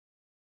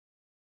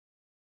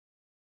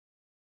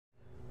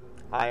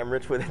Hi, I'm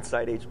Rich with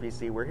Inside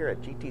HPC. We're here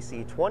at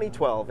GTC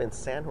 2012 in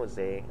San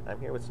Jose. I'm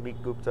here with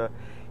Sumit Gupta.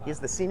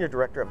 He's the Senior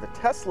Director of the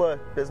Tesla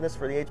business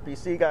for the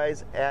HPC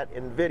guys at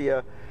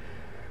Nvidia.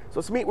 So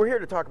Sumit, we're here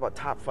to talk about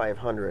Top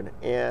 500,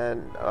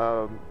 and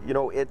you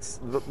know, it's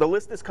the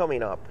list is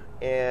coming up,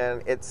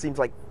 and it seems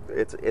like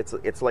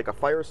it's like a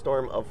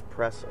firestorm of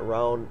press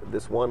around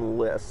this one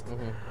list.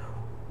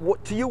 Mm-hmm.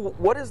 To you,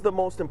 what is the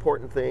most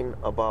important thing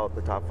about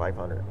the Top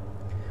 500?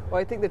 Well,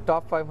 I think the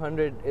Top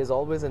 500 is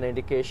always an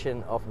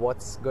indication of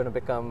what's going to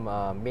become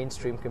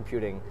mainstream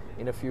computing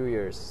in a few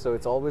years. So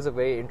it's always a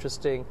very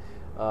interesting.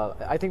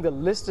 I think the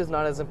list is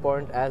not as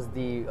important as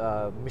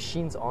the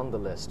machines on the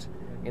list.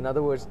 In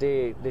other words,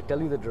 they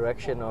tell you the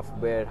direction of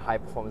where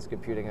high-performance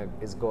computing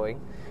is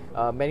going.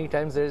 Many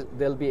times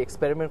there'll be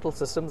experimental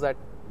systems that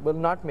will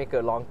not make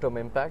a long-term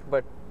impact,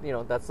 but you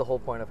know, that's the whole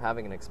point of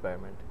having an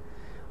experiment.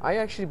 I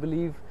actually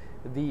believe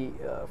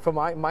from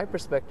my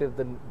perspective,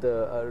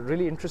 the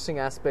really interesting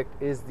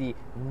aspect is the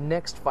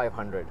next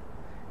 500.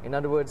 In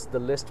other words, the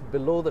list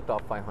below the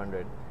top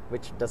 500,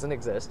 which doesn't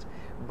exist.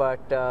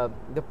 But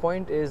the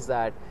point is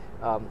that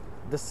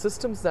the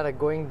systems that are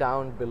going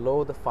down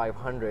below the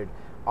 500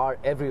 are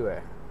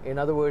everywhere. In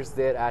other words,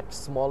 they're at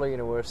smaller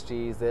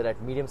universities, they're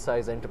at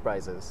medium-sized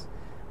enterprises.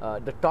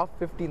 The top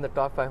 50 in the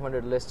top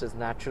 500 list is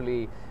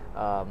naturally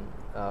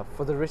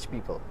for the rich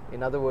people.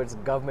 In other words,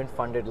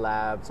 government-funded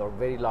labs or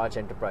very large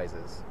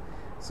enterprises.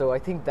 So I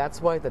think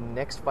that's why the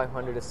next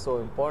 500 is so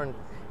important,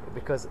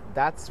 because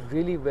that's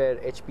really where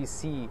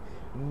HPC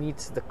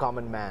meets the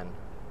common man,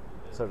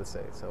 so to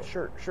say. So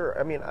Sure.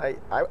 I mean,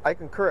 I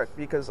concur,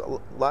 because a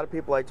lot of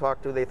people I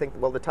talk to, they think,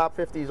 well, the top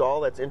 50 is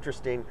all that's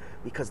interesting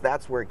because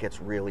that's where it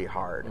gets really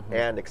hard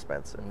and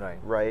expensive,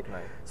 right?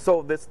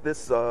 So this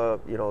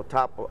you know,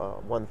 top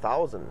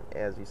 1,000,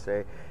 as you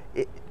say,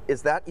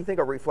 is that, you think,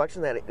 a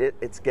reflection that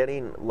it's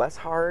getting less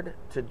hard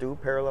to do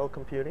parallel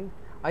computing?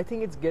 I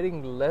think it's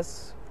getting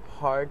less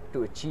hard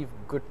to achieve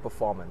good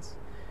performance.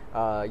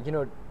 You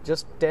know,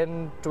 just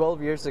 10,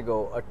 12 years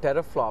ago, a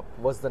teraflop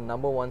was the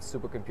 #1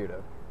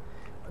 supercomputer.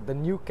 The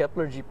new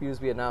Kepler GPUs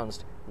we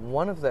announced,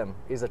 one of them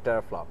is a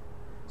teraflop.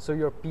 So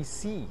your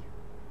PC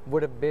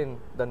would have been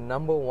the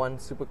 #1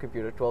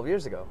 supercomputer 12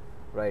 years ago,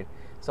 right?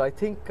 So I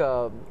think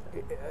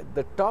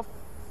the top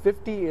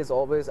 50 is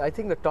always, I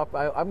think the top,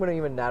 I'm going to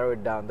even narrow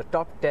it down, the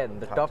top 10,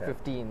 the top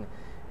 15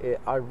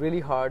 are really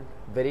hard,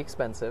 very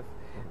expensive.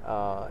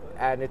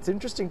 And it's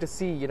interesting to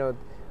see, you know,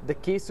 the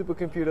K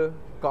supercomputer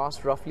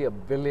cost roughly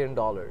 $1 billion,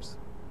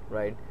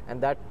 right?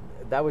 And that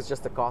was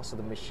just the cost of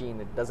the machine.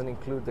 It doesn't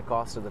include the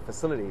cost of the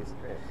facilities.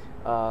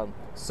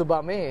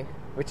 Subame,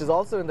 which is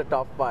also in the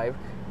top 5,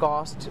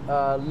 cost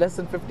less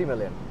than 50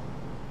 million,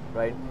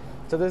 right?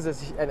 So there's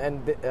this,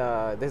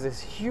 there's this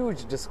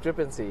huge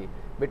discrepancy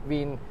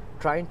between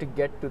trying to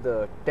get to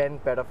the 10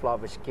 petaflop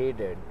which K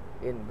did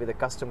with a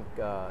custom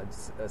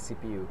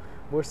CPU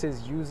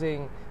versus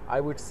using, I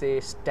would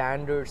say,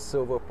 standard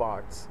server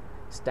parts,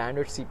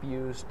 standard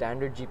CPUs,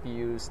 standard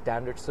GPUs,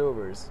 standard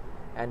servers,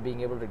 and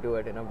being able to do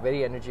it in a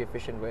very energy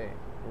efficient way.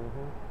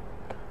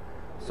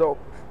 So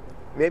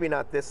maybe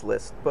not this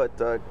list,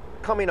 but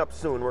coming up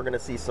soon, we're going to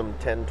see some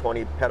 10,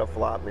 20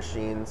 petaflop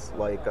machines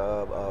like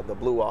the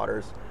Blue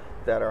Waters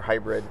that are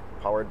hybrid,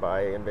 powered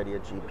by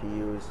Nvidia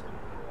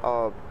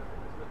GPUs.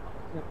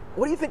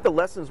 What do you think the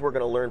lessons we're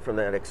going to learn from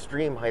that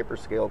extreme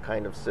hyperscale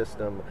kind of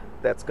system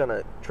that's going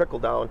to trickle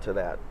down to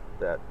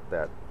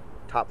that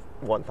top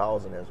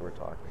 1,000 as we're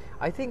talking?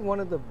 I think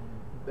one of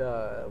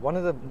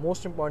the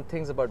most important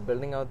things about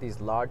building out these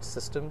large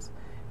systems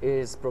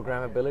is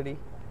programmability,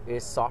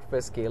 is software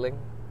scaling,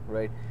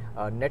 right?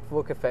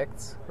 Network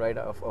effects, right,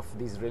 of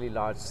these really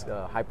large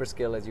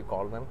hyperscale, as you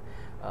call them,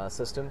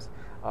 systems.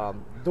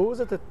 Those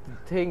are the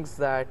things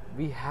that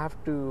we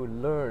have to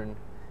learn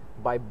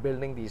by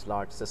building these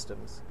large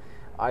systems.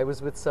 I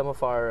was with some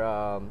of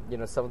our, you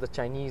know, some of the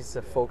Chinese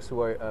folks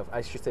who are,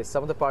 I should say,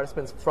 some of the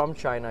participants from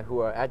China who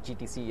are at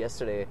GTC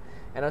yesterday,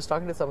 and I was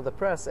talking to some of the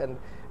press, and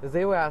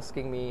they were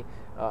asking me,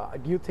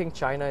 do you think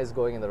China is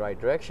going in the right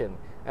direction?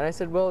 And I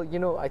said, well, you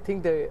know, I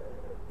think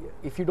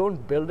if you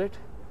don't build it,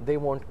 they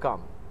won't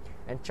come.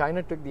 And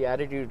China took the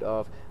attitude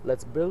of,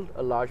 let's build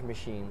a large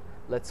machine,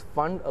 let's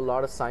fund a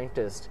lot of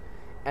scientists,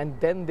 and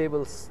then they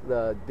will,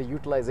 the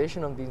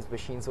utilization of these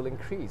machines will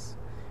increase.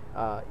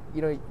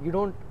 You know, you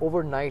don't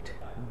overnight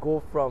go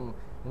from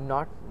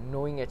not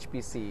knowing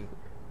HPC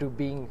to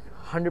being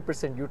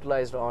 100%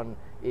 utilized on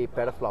a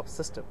petaflop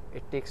system.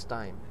 It takes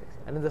time.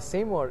 And in the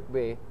same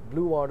way,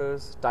 Blue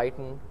Waters,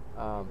 Titan,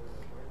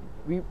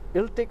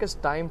 it'll take us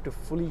time to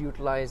fully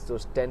utilize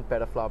those 10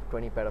 petaflop,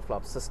 20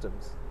 petaflop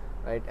systems,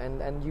 right?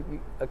 And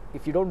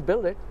if you don't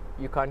build it,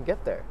 you can't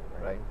get there,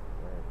 right?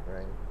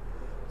 Right.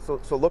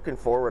 So looking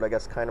forward, I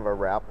guess, kind of a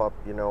wrap up,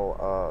 you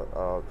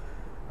know,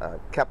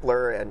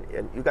 Kepler,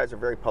 and you guys are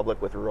very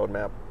public with your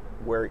roadmap,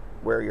 where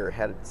you're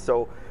headed.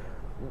 So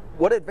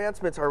what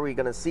advancements are we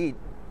going to see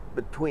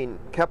between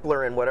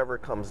Kepler and whatever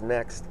comes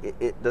next?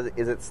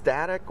 Is it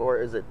static, or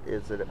is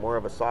it more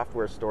of a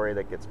software story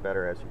that gets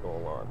better as you go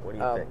along? What do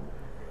you think?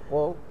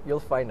 Well, you'll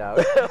find out.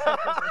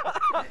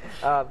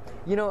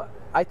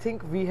 I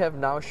think we have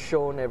now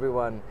shown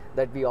everyone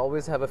that we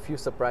always have a few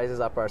surprises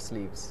up our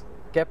sleeves.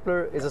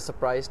 Kepler is a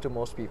surprise to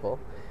most people.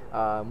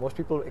 Most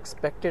people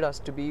expected us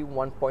to be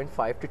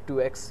 1.5 to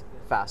 2x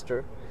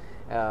faster.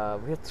 We are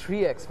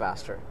 3x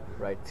faster,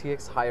 right?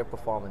 3x higher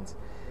performance.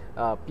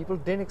 People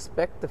didn't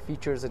expect the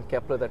features in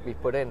Kepler that we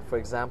put in. For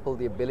example,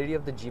 the ability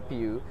of the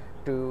GPU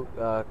to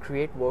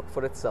create work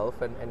for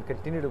itself and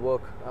continue to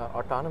work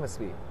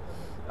autonomously.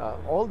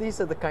 All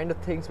these are the kind of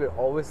things we're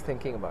always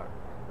thinking about,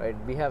 right?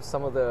 We have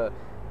some of the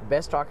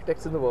best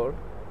architects in the world.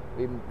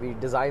 We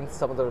designed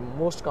some of the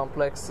most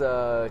complex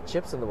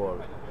chips in the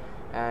world.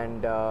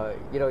 And,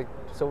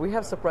 so we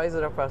have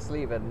surprises up our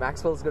sleeve, and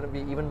Maxwell's going to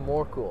be even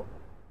more cool.